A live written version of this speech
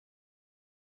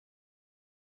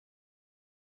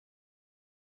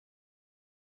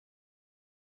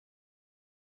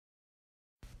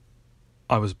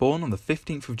I was born on the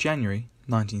 15th of January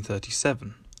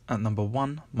 1937 at number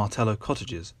 1 Martello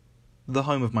Cottages, the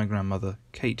home of my grandmother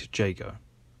Kate Jago.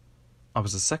 I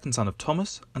was the second son of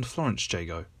Thomas and Florence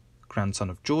Jago, grandson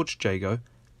of George Jago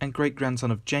and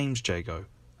great-grandson of James Jago,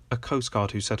 a Coast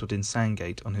Guard who settled in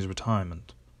Sandgate on his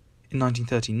retirement. In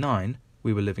 1939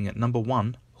 we were living at number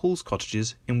 1 Hall's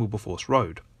Cottages in Wilberforce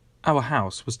Road. Our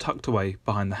house was tucked away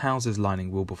behind the houses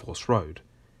lining Wilberforce Road,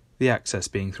 the access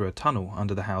being through a tunnel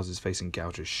under the houses facing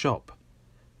Gouger's shop.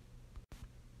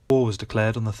 War was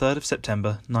declared on the 3rd of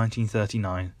September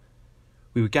 1939.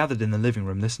 We were gathered in the living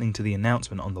room listening to the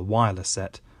announcement on the wireless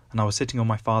set, and I was sitting on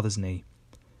my father's knee.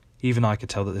 Even I could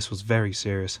tell that this was very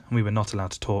serious, and we were not allowed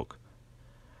to talk.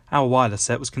 Our wireless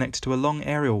set was connected to a long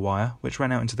aerial wire which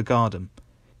ran out into the garden.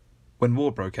 When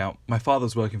war broke out, my father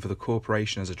was working for the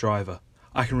corporation as a driver.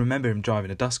 I can remember him driving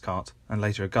a dust cart, and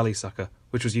later a gully sucker,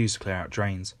 which was used to clear out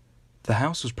drains. The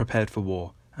house was prepared for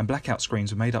war, and blackout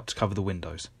screens were made up to cover the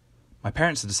windows. My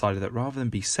parents had decided that rather than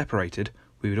be separated,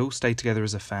 we would all stay together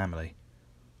as a family.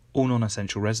 All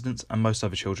non-essential residents and most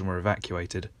other children were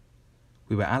evacuated.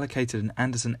 We were allocated an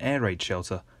Anderson air raid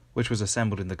shelter, which was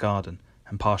assembled in the garden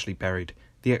and partially buried,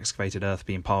 the excavated earth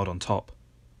being piled on top.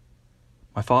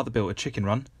 My father built a chicken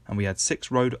run, and we had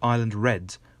 6 Rhode Island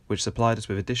Reds, which supplied us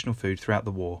with additional food throughout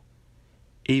the war.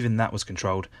 Even that was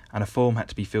controlled, and a form had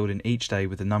to be filled in each day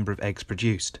with the number of eggs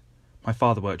produced. My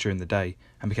father worked during the day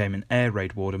and became an air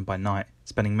raid warden by night,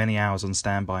 spending many hours on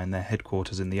standby in their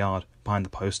headquarters in the yard behind the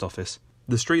post office.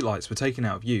 The streetlights were taken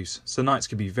out of use, so nights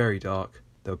could be very dark.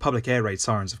 There were public air raid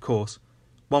sirens, of course.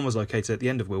 One was located at the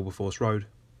end of Wilberforce Road.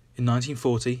 In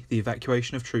 1940, the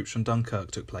evacuation of troops from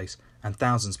Dunkirk took place, and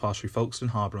thousands passed through Folkestone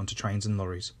Harbour onto trains and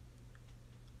lorries.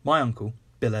 My uncle,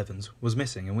 Bill Evans, was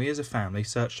missing, and we as a family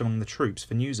searched among the troops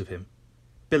for news of him.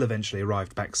 Bill eventually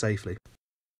arrived back safely.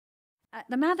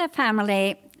 The Mather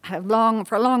family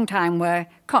for a long time were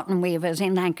cotton weavers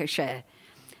in Lancashire,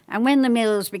 and when the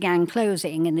mills began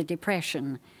closing in the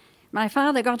Depression, my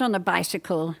father got on a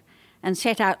bicycle and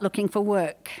set out looking for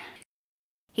work.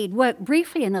 He'd worked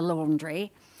briefly in a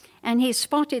laundry, and he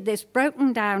spotted this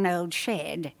broken down old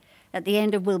shed at the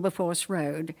end of Wilberforce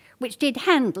Road, which did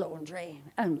hand laundry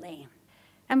only,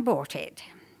 and bought it.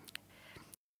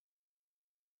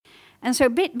 And so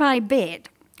bit by bit,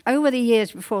 over the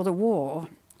years before the war,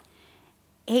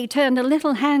 he turned a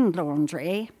little hand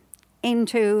laundry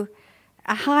into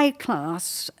a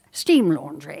high-class steam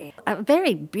laundry, a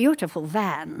very beautiful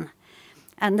van.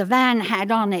 And the van had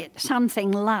on it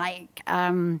something like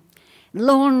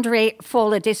laundry for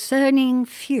the discerning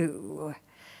few,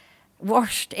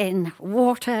 washed in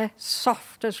water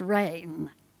soft as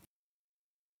rain.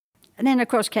 And then, of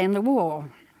course, came the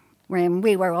war, when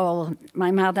we were all, my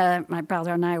mother, my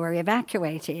brother and I were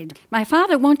evacuated. My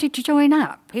father wanted to join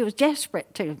up. He was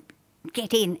desperate to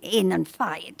get in and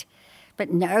fight.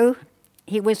 But no,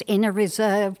 he was in a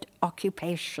reserved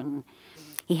occupation.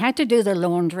 He had to do the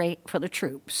laundry for the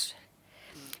troops.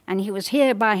 And he was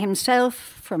here by himself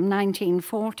from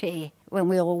 1940, when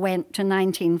we all went to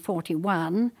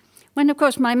 1941, when, of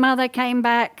course, my mother came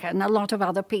back and a lot of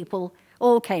other people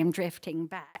all came drifting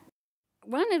back.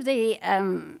 One of the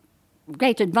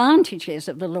great advantages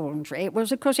of the laundry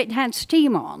was, of course, it had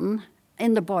steam on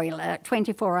in the boiler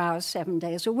 24 hours, 7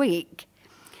 days a week.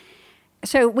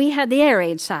 So we had the air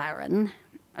raid siren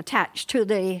attached to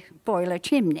the boiler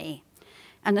chimney,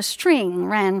 and a string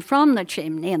ran from the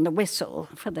chimney and the whistle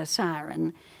for the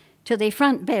siren to the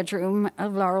front bedroom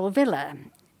of Laurel Villa,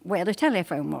 where the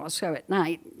telephone was. So at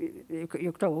night, you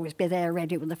could always be there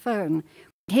ready with the phone.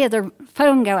 Hear the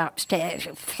phone go upstairs,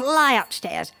 you fly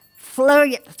upstairs,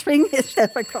 fling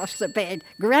yourself across the bed,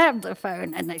 grab the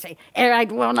phone, and they say, air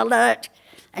raid 1 alert,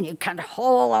 and you kind of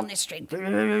haul on the string.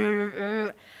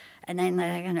 And then,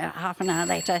 half an hour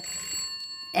later,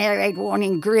 air raid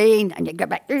warning green, and you go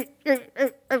back,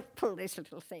 pull this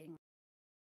little thing.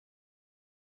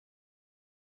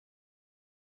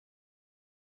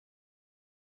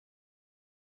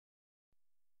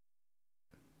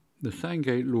 The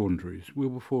Sandgate Laundries,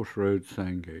 Wilberforce Road,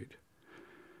 Sandgate.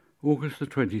 August the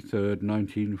 23rd,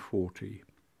 1940.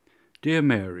 Dear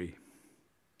Mary,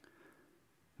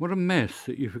 what a mess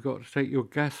that you forgot to take your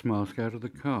gas mask out of the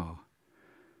car.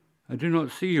 I do not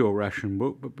see your ration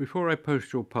book, but before I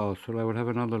post your parcel, I will have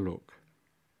another look.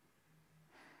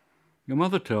 Your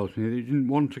mother tells me that you didn't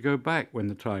want to go back when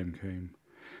the time came,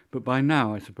 but by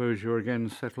now I suppose you're again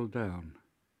settled down.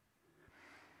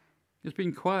 It's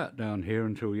been quiet down here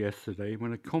until yesterday,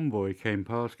 when a convoy came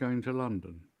past going to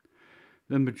London.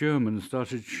 Then the Germans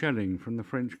started shelling from the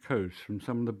French coast from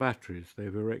some of the batteries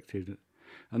they've erected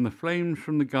and the flames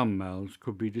from the gun mouths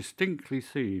could be distinctly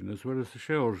seen, as well as the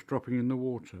shells dropping in the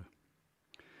water.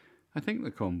 I think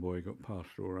the convoy got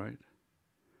past all right.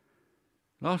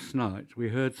 Last night we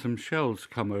heard some shells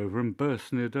come over and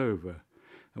burst near Dover,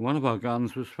 and one of our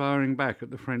guns was firing back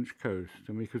at the French coast,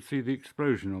 and we could see the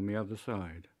explosion on the other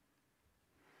side.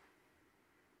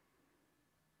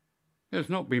 There's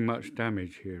not been much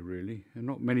damage here, really, and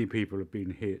not many people have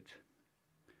been hit.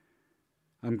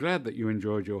 I'm glad that you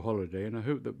enjoyed your holiday, and I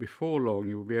hope that before long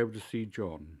you will be able to see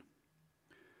John.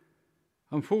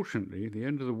 Unfortunately, the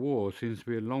end of the war seems to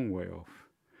be a long way off,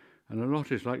 and a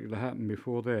lot is likely to happen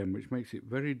before then, which makes it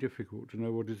very difficult to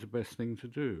know what is the best thing to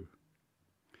do.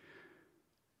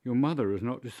 Your mother has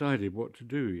not decided what to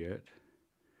do yet.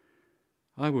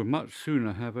 I would much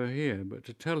sooner have her here, but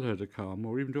to tell her to come,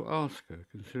 or even to ask her,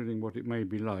 considering what it may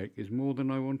be like, is more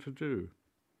than I want to do.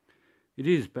 It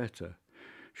is better.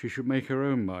 She should make her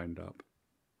own mind up.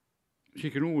 She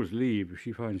can always leave if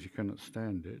she finds she cannot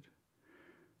stand it.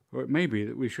 Or it may be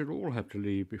that we should all have to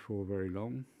leave before very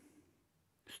long.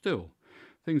 Still,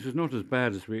 things are not as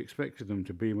bad as we expected them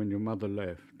to be when your mother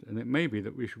left, and it may be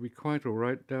that we should be quite all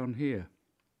right down here.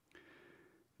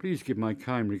 Please give my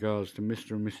kind regards to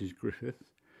Mr. and Mrs. Griffith,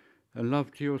 and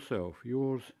love to yourself,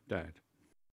 yours, Dad.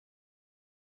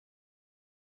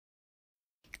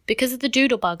 Because of the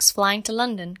doodlebugs flying to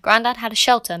London, Grandad had a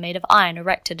shelter made of iron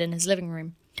erected in his living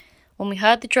room. When we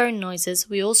heard the drone noises,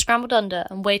 we all scrambled under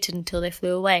and waited until they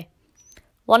flew away.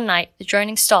 One night, the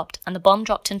droning stopped and the bomb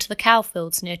dropped into the cow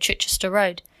fields near Chichester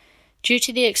Road. Due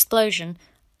to the explosion,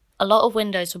 a lot of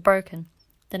windows were broken.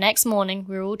 The next morning,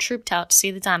 we were all trooped out to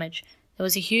see the damage. There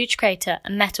was a huge crater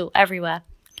and metal everywhere.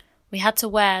 We had to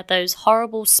wear those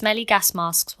horrible, smelly gas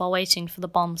masks while waiting for the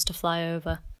bombs to fly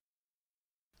over.